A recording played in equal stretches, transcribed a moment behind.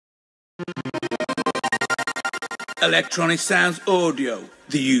Electronisounds Audio,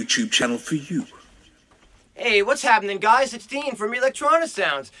 the YouTube channel for you. Hey, what's happening, guys? It's Dean from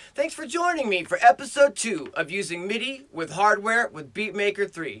Electronisounds. Thanks for joining me for episode 2 of using MIDI with hardware with Beatmaker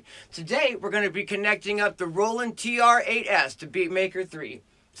 3. Today, we're going to be connecting up the Roland TR-8S to Beatmaker 3.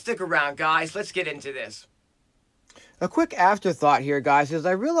 Stick around, guys. Let's get into this. A quick afterthought here, guys, is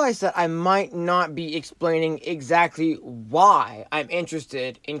I realized that I might not be explaining exactly why I'm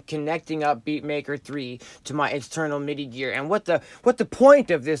interested in connecting up Beatmaker 3 to my external MIDI gear and what the point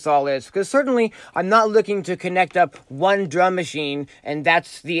of this all is. Because certainly I'm not looking to connect up one drum machine and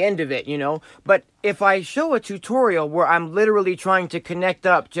that's the end of it, you know. But if I show a tutorial where I'm literally trying to connect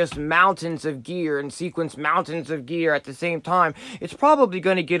up just mountains of gear and sequence mountains of gear at the same time, it's probably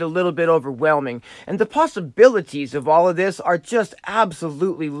going to get a little bit overwhelming. And the possibilities of all of this are just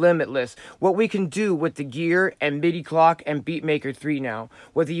absolutely limitless. What we can do with the gear and MIDI CLOCk and Beatmaker 3 now.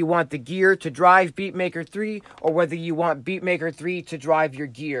 Whether you want the gear to drive Beatmaker 3 or whether you want Beatmaker 3 to drive your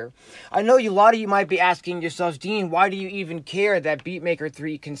gear. I know a lot of you might be asking yourselves, Dean, why do you even care that Beatmaker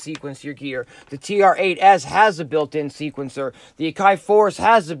 3 can sequence your gear? The TR-8S has a built-in sequencer. The Akai feaures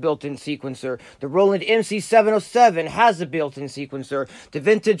has a built-in sequencer. The Roland MC707 has a built-in sequencer. The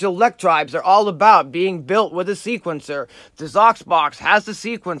vintage Electribes are all about being built with a sequencer. The Zoxbox has a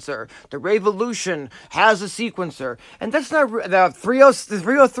sequencer. The Revolution has a sequencer. And that's not the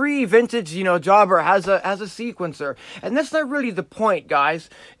 303 vintage, Jobber has a sequencer. And that's not really the point, guys.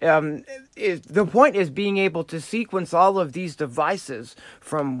 The point is being able to sequence all of these devices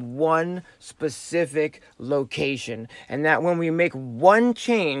from one specific location, and that when we make one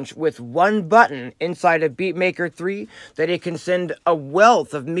change with one button inside of Beatmaker 3, that it can send a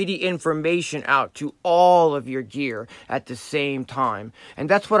wealth of MIDI information out to all of your gear at the same time. And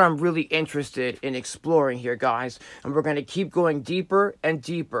that's what I'm really interested in exploring here, guys. And we're going to keep going deeper and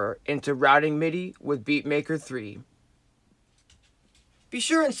deeper into routing MIDI with Beatmaker 3. Be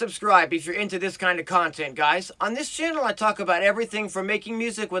sure and subscribe if you're into this kind of content, guys. On this channel, I talk about everything from making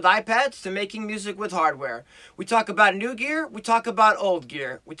music with iPads to making music with hardware. We talk about new gear, we talk about old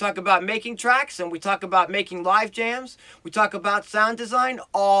gear. We talk about making tracks, and we talk about making live jams. We talk about sound design,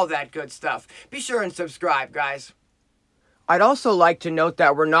 all that good stuff. Be sure and subscribe, guys. I'd also like to note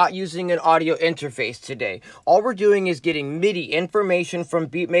that we're not using an audio interface today. All we're doing is getting MIDI information from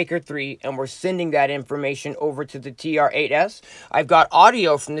Beatmaker 3, and we're sending that information over to the TR-8S. I've got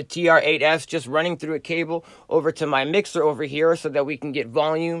audio from the TR-8S just running through a cable over to my mixer over here so that we can get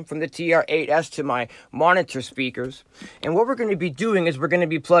volume from the TR-8S to my monitor speakers. And what we're going to be doing is we're going to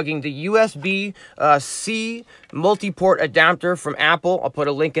be plugging the USB-C multi-port adapter from Apple. I'll put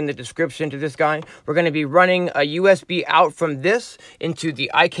a link in the description to this guy. We're going to be running a USB out from this into the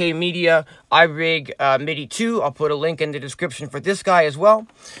IK Media iRig MIDI 2. I'll put a link in the description for this guy as well.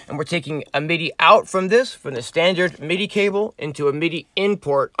 And we're taking a MIDI out from this, from the standard MIDI cable, into a MIDI in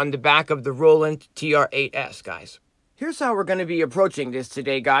port on the back of the Roland TR-8S, guys. Here's how we're going to be approaching this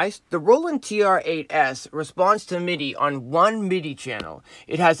today, guys. The Roland TR-8S responds to MIDI on one MIDI channel.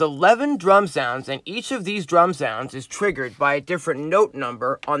 It has 11 drum sounds, and each of these drum sounds is triggered by a different note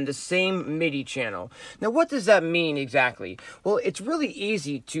number on the same MIDI channel. Now, what does that mean exactly? Well, it's really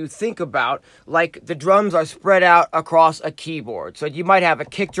easy to think about like the drums are spread out across a keyboard. So you might have a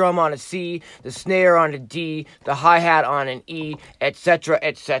kick drum on a C, the snare on a D, the hi-hat on an E, etc.,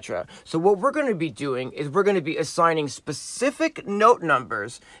 etc. So what we're going to be doing is we're going to be assigning specific note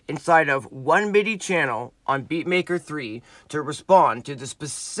numbers inside of one MIDI channel on Beatmaker 3 to respond to the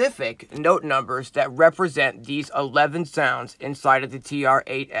specific note numbers that represent these 11 sounds inside of the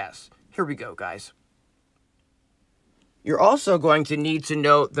TR-8S. Here we go, guys. You're also going to need to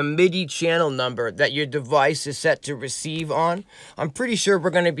know the MIDI channel number that your device is set to receive on. I'm pretty sure we're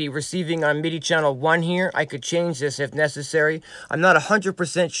going to be receiving on MIDI channel 1 here. I could change this if necessary. I'm not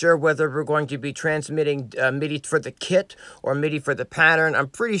 100% sure whether we're going to be transmitting MIDI for the kit or MIDI for the pattern. I'm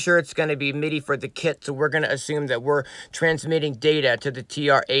pretty sure it's going to be MIDI for the kit, so we're going to assume that we're transmitting data to the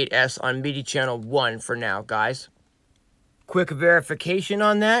TR-8S on MIDI channel 1 for now, guys. Quick verification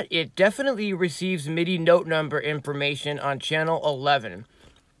on that, it definitely receives MIDI note number information on channel 11,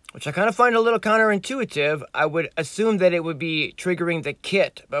 which I kind of find a little counterintuitive. I would assume that it would be triggering the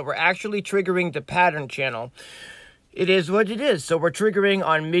kit, but we're actually triggering the pattern channel. It is what it is, so we're triggering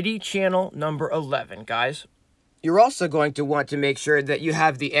on MIDI channel number 11, guys. You're also going to want to make sure that you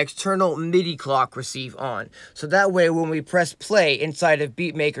have the external MIDI CLOCk receive on. So that way when we press play inside of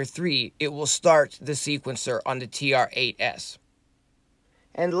Beatmaker 3, it will start the sequencer on the TR-8S.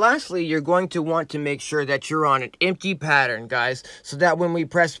 And lastly, you're going to want to make sure that you're on an empty pattern, guys, so that when we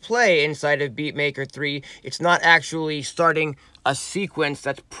press play inside of Beatmaker 3, it's not actually starting a sequence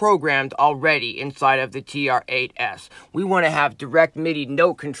that's programmed already inside of the TR-8S. We want to have direct MIDI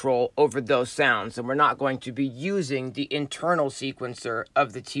note control over those sounds, and we're not going to be using the internal sequencer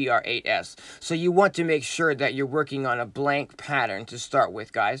of the TR-8S. So you want to make sure that you're working on a blank pattern to start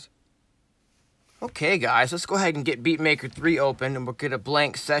with, guys. Okay guys, let's go ahead and get Beatmaker 3 open and we'll get a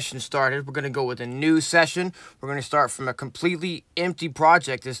blank session started. We're going to go with a new session. We're going to start from a completely empty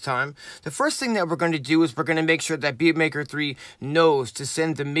project this time. The first thing that we're going to do is we're going to make sure that Beatmaker 3 knows to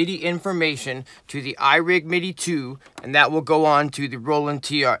send the MIDI information to the iRig MIDI 2, and that will go on to the Roland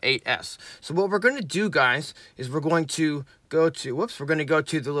TR-8S. So what we're going to do, guys, is we're going to go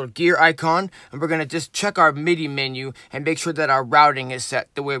to the little gear icon, and we're going to just check our MIDI menu and make sure that our routing is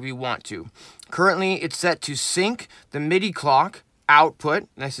set the way we want to. Currently, it's set to sync the MIDI clock output.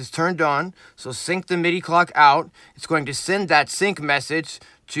 This is turned on, so sync the MIDI clock out. It's going to send that sync message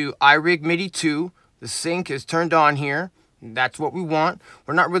to iRig MIDI 2. The sync is turned on here. That's what we want.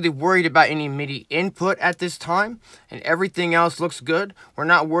 We're not really worried about any MIDI input at this time, and everything else looks good. We're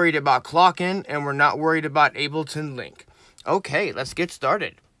not worried about clock in, and we're not worried about Ableton Link. Okay, let's get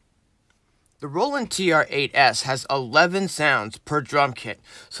started. The Roland TR-8S has 11 sounds per drum kit,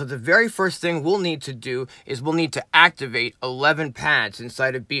 so the very first thing we'll need to do is we'll need to activate 11 pads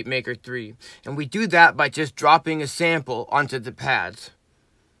inside of Beatmaker 3, and we do that by just dropping a sample onto the pads.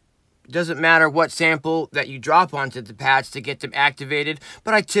 It doesn't matter what sample that you drop onto the pads to get them activated,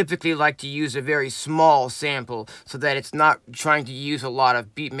 but I typically like to use a very small sample so that it's not trying to use a lot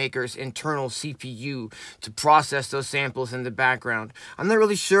of Beatmaker's internal CPU to process those samples in the background. I'm not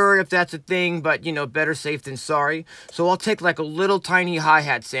really sure if that's a thing, but you know, better safe than sorry. So I'll take like a little tiny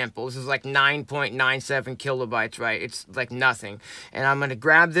hi-hat sample. This is like 9.97 kilobytes, right? It's like nothing. And I'm going to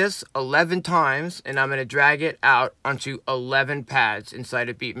grab this 11 times and I'm going to drag it out onto 11 pads inside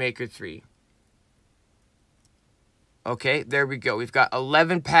of Beatmaker 3. Okay, there we go. We've got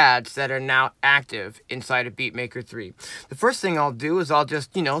 11 pads that are now active inside of Beatmaker 3. The first thing I'll do is I'll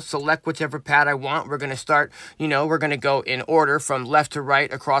just, select whichever pad I want. We're going to start, we're going to go in order from left to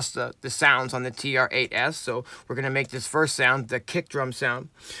right across the sounds on the TR-8S. So we're going to make this first sound, the kick drum sound.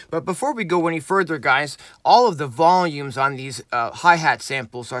 But before we go any further, guys, all of the volumes on these hi-hat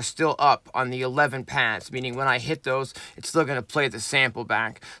samples are still up on the 11 pads, meaning when I hit those, it's still going to play the sample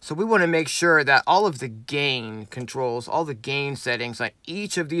back. So we want to make sure that all of the gain controls, all the gain settings on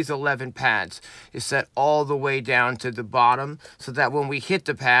each of these 11 pads is set all the way down to the bottom, so that when we hit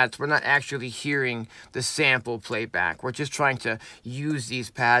the pads, we're not actually hearing the sample playback. We're just trying to use these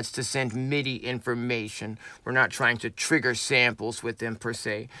pads to send MIDI information. We're not trying to trigger samples with them per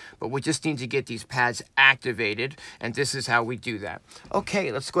se, but we just need to get these pads activated, and this is how we do that. Okay,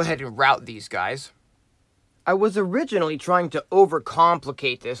 let's go ahead and route these guys. I was originally trying to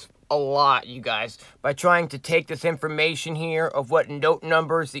overcomplicate this a lot, you guys, by trying to take this information here of what note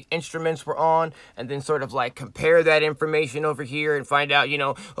numbers the instruments were on, and then sort of like compare that information over here and find out,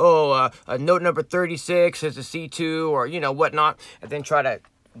 note number 36 is a C2 or, whatnot, and then try to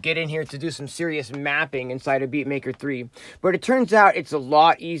get in here to do some serious mapping inside of Beatmaker 3. But it turns out it's a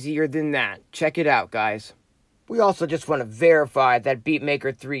lot easier than that. Check it out, guys. We also just want to verify that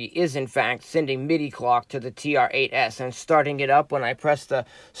Beatmaker 3 is in fact sending MIDI CLOCk to the TR-8S and starting it up when I press the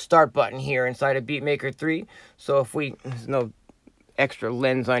start button here inside of Beatmaker 3. So there's no extra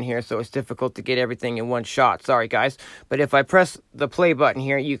lens on here, so it's difficult to get everything in one shot. Sorry guys. But if I press the play button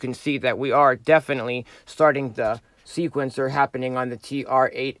here, you can see that we are definitely starting the sequencer happening on the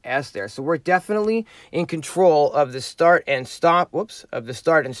TR-8S there. So we're definitely in control of the start and stop, of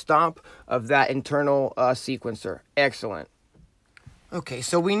that internal sequencer. Excellent. Okay,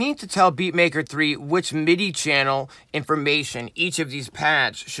 so we need to tell Beatmaker 3 which MIDI channel information each of these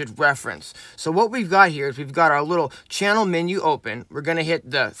pads should reference. So what we've got here is we've got our little channel menu open. We're going to hit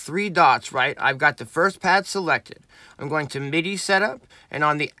the 3 dots, right? I've got the first pad selected. I'm going to MIDI setup, and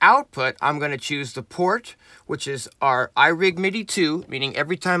on the output, I'm going to choose the port, which is our iRig MIDI 2, meaning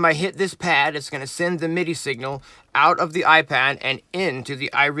every time I hit this pad, it's going to send the MIDI signal out of the iPad and into the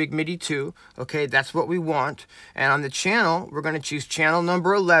iRig MIDI 2. Okay, that's what we want. And on the channel, we're going to choose channel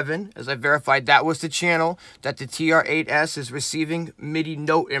number 11, as I verified that was the channel that the TR-8S is receiving MIDI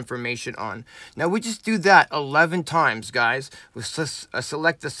note information on. Now, we just do that 11 times, guys. We'll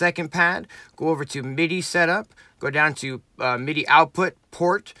select the second pad, go over to MIDI setup, go down to MIDI output,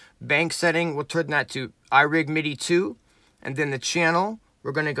 port, bank setting, we'll turn that to iRig MIDI 2, and then the channel,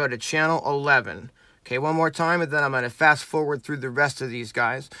 we're going to go to channel 11. Okay, one more time, and then I'm going to fast forward through the rest of these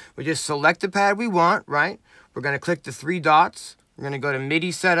guys. We just select the pad we want, right? We're going to click the 3 dots, We're going to go to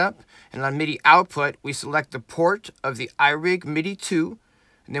MIDI setup, and on MIDI output, we select the port of the iRig MIDI 2,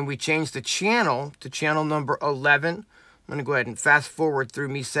 and then we change the channel to channel number 11. I'm going to go ahead and fast forward through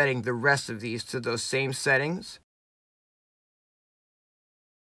me setting the rest of these to those same settings.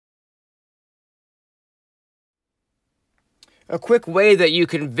 A quick way that you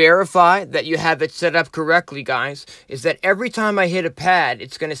can verify that you have it set up correctly, guys, is that every time I hit a pad,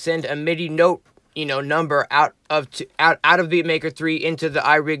 it's going to send a MIDI note, number out of Beatmaker 3 into the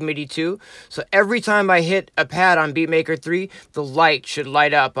iRig MIDI 2. So every time I hit a pad on Beatmaker 3, the light should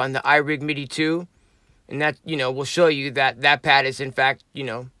light up on the iRig MIDI 2, and that, will show you that that pad is in fact,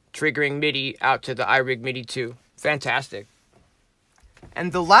 triggering MIDI out to the iRig MIDI 2. Fantastic.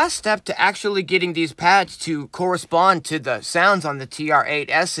 And the last step to actually getting these pads to correspond to the sounds on the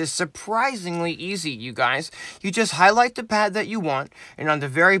TR-8S is surprisingly easy, you guys. You just highlight the pad that you want, and on the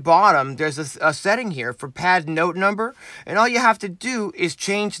very bottom, there's a setting here for pad note number, and all you have to do is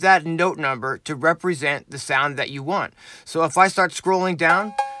change that note number to represent the sound that you want. So if I start scrolling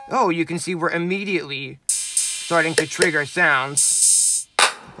down, you can see we're immediately starting to trigger sounds.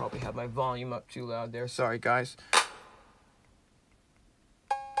 I probably have my volume up too loud there. Sorry, guys.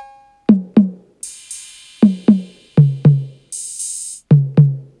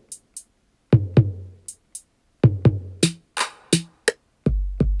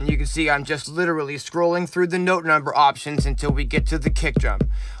 You can see I'm just literally scrolling through the note number options until we get to the kick drum.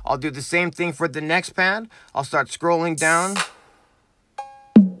 I'll do the same thing for the next pad. I'll start scrolling down.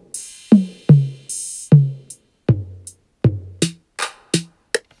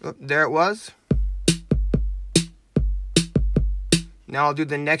 Oh, there it was. Now I'll do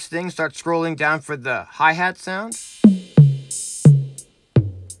the next thing, start scrolling down for the hi-hat sound.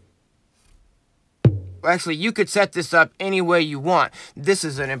 Actually, you could set this up any way you want. This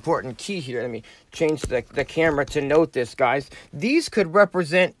is an important key here. Let me change the camera to note this, guys. These could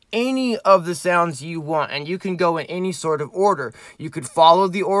represent any of the sounds you want, and you can go in any sort of order. You could follow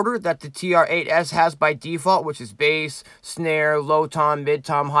the order that the TR-8S has by default, which is bass, snare, low tom, mid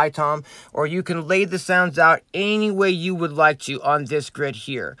tom, high tom, or you can lay the sounds out any way you would like to on this grid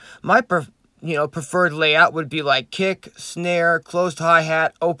here. My preferred layout would be like kick, snare, closed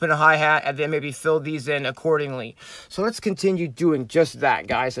hi-hat, open hi-hat, and then maybe fill these in accordingly. So let's continue doing just that,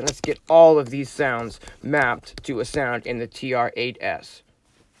 guys, and let's get all of these sounds mapped to a sound in the TR-8S.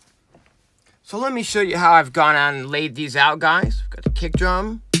 So let me show you how I've gone on and laid these out, guys. We've got the kick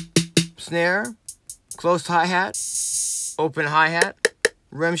drum, snare, closed hi-hat, open hi-hat,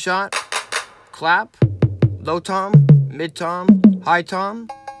 rim shot, clap, low tom, mid tom, high tom,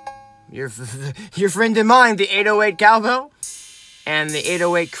 your friend and mine, the 808 cowbell, and the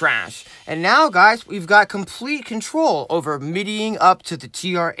 808 crash. And now, guys, we've got complete control over MIDIing up to the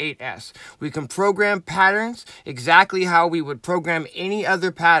TR-8S. We can program patterns exactly how we would program any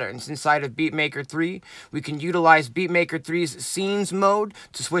other patterns inside of Beatmaker 3. We can utilize Beatmaker 3's scenes mode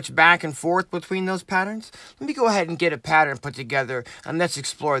to switch back and forth between those patterns. Let me go ahead and get a pattern put together, and let's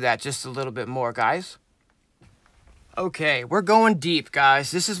explore that just a little bit more, guys. Okay, we're going deep,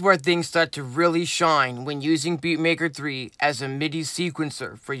 guys. This is where things start to really shine when using Beatmaker 3 as a MIDI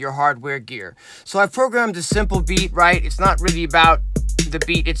sequencer for your hardware gear. So I've programmed a simple beat, right? It's not really about the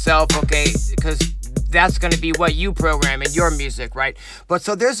beat itself, okay? Because that's going to be what you program in your music, right? But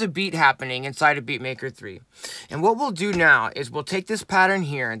so there's a beat happening inside of Beatmaker 3. And what we'll do now is we'll take this pattern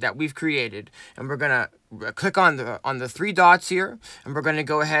here that we've created, and we're going to click on the three dots here, and we're going to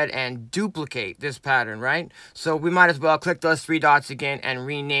go ahead and duplicate this pattern, right? So we might as well click those three dots again and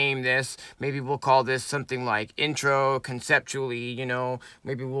rename this. Maybe we'll call this something like intro conceptually,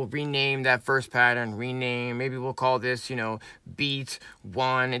 maybe we'll rename that first pattern, maybe we'll call this, beat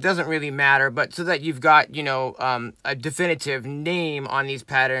 1. It doesn't really matter, but so that you've got, a definitive name on these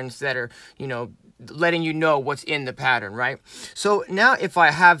patterns that are, letting you know what's in the pattern, right? So now if I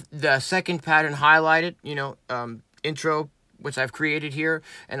have the second pattern highlighted, intro, which I've created here,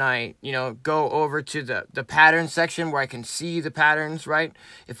 and I, go over to the pattern section where I can see the patterns, right?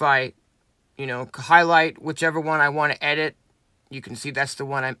 If I, highlight whichever one I want to edit, you can see that's the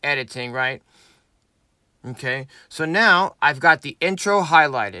one I'm editing, right? Okay, so now I've got the intro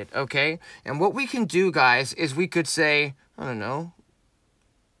highlighted, okay? And what we can do, guys, is we could say, I don't know,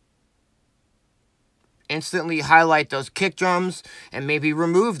 instantly highlight those kick drums and maybe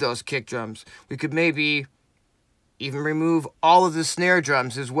remove those kick drums. We could maybe, even remove all of the snare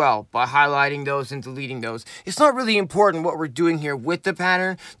drums as well by highlighting those and deleting those. It's not really important what we're doing here with the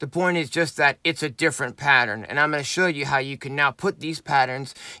pattern. The point is just that it's a different pattern. And I'm going to show you how you can now put these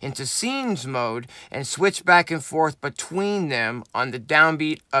patterns into scenes mode and switch back and forth between them on the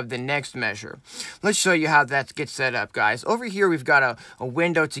downbeat of the next measure. Let's show you how that gets set up, guys. Over here we've got a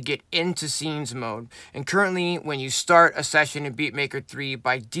window to get into scenes mode. And currently when you start a session in Beatmaker 3,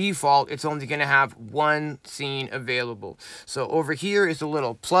 by default it's only going to have one scene available. So over here is a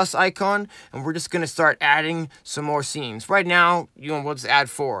little plus icon, and we're just going to start adding some more scenes. Right now, we'll just add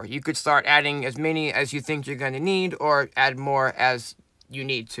 4. You could start adding as many as you think you're going to need, or add more as you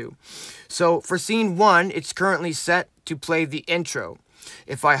need to. So for scene 1, it's currently set to play the intro.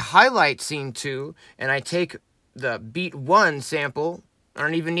 If I highlight scene 2 and I take the beat 1 sample, I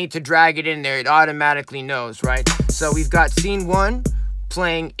don't even need to drag it in there. It automatically knows, right? So we've got scene 1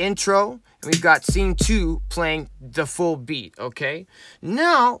 playing intro, and we've got scene 2 playing the full beat, okay?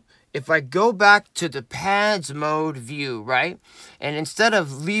 Now, if I go back to the pads mode view, right? And instead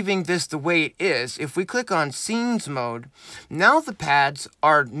of leaving this the way it is, if we click on scenes mode, now the pads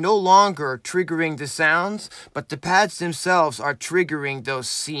are no longer triggering the sounds, but the pads themselves are triggering those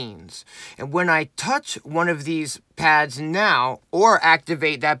scenes. And when I touch one of these pads now, or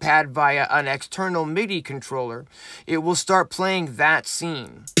activate that pad via an external MIDI controller, it will start playing that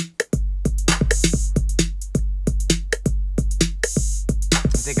scene.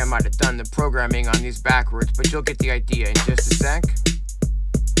 I think I might have done the programming on these backwards, but you'll get the idea in just a sec.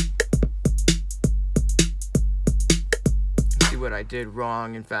 Let's see what I did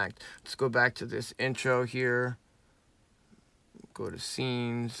wrong. In fact, let's go back to this intro here. Go to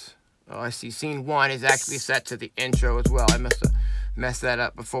scenes. Oh, I see scene 1 is actually set to the intro as well. I must have messed that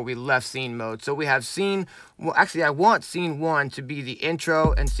up before we left scene mode. So we have scene, well, actually I want scene 1 to be the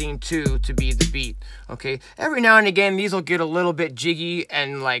intro and scene 2 to be the beat. Okay, every now and again these will get a little bit jiggy,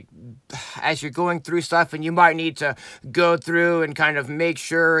 and like as you're going through stuff, and you might need to go through and kind of make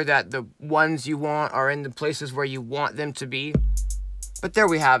sure that the ones you want are in the places where you want them to be. But there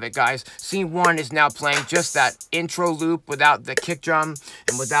we have it, guys. Scene 1 is now playing just that intro loop without the kick drum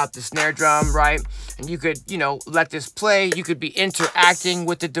and without the snare drum, right? And you could, let this play. You could be interacting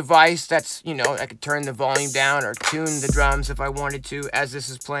with the device. That's, I could turn the volume down or tune the drums if I wanted to as this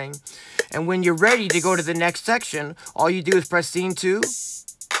is playing. And when you're ready to go to the next section, all you do is press scene 2,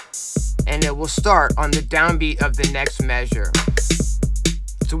 and it will start on the downbeat of the next measure.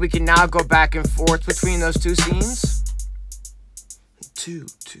 So we can now go back and forth between those two scenes. 2,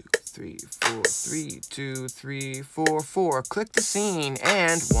 2, 3, 4, 3, 2, 3, 4, 4. Click the scene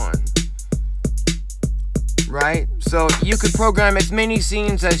and 1. Right? So you could program as many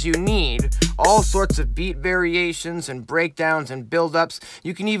scenes as you need, all sorts of beat variations and breakdowns and build-ups.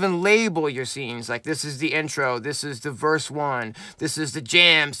 You can even label your scenes, like this is the intro, this is the verse 1, this is the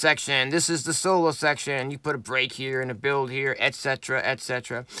jam section, this is the solo section. You put a break here and a build here, etc.,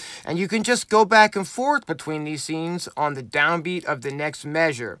 etc. And you can just go back and forth between these scenes on the downbeat of the next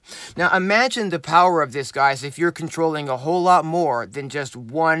measure. Now imagine the power of this, guys, if you're controlling a whole lot more than just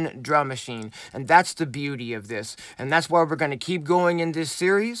one drum machine. And that's the beauty of this, and that's why we're going to keep going in this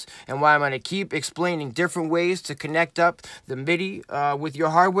series, and why I'm going to keep explaining different ways to connect up the MIDI with your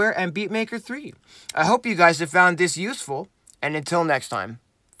hardware and Beatmaker 3. I hope you guys have found this useful, and until next time,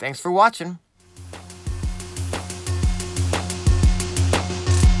 thanks for watching.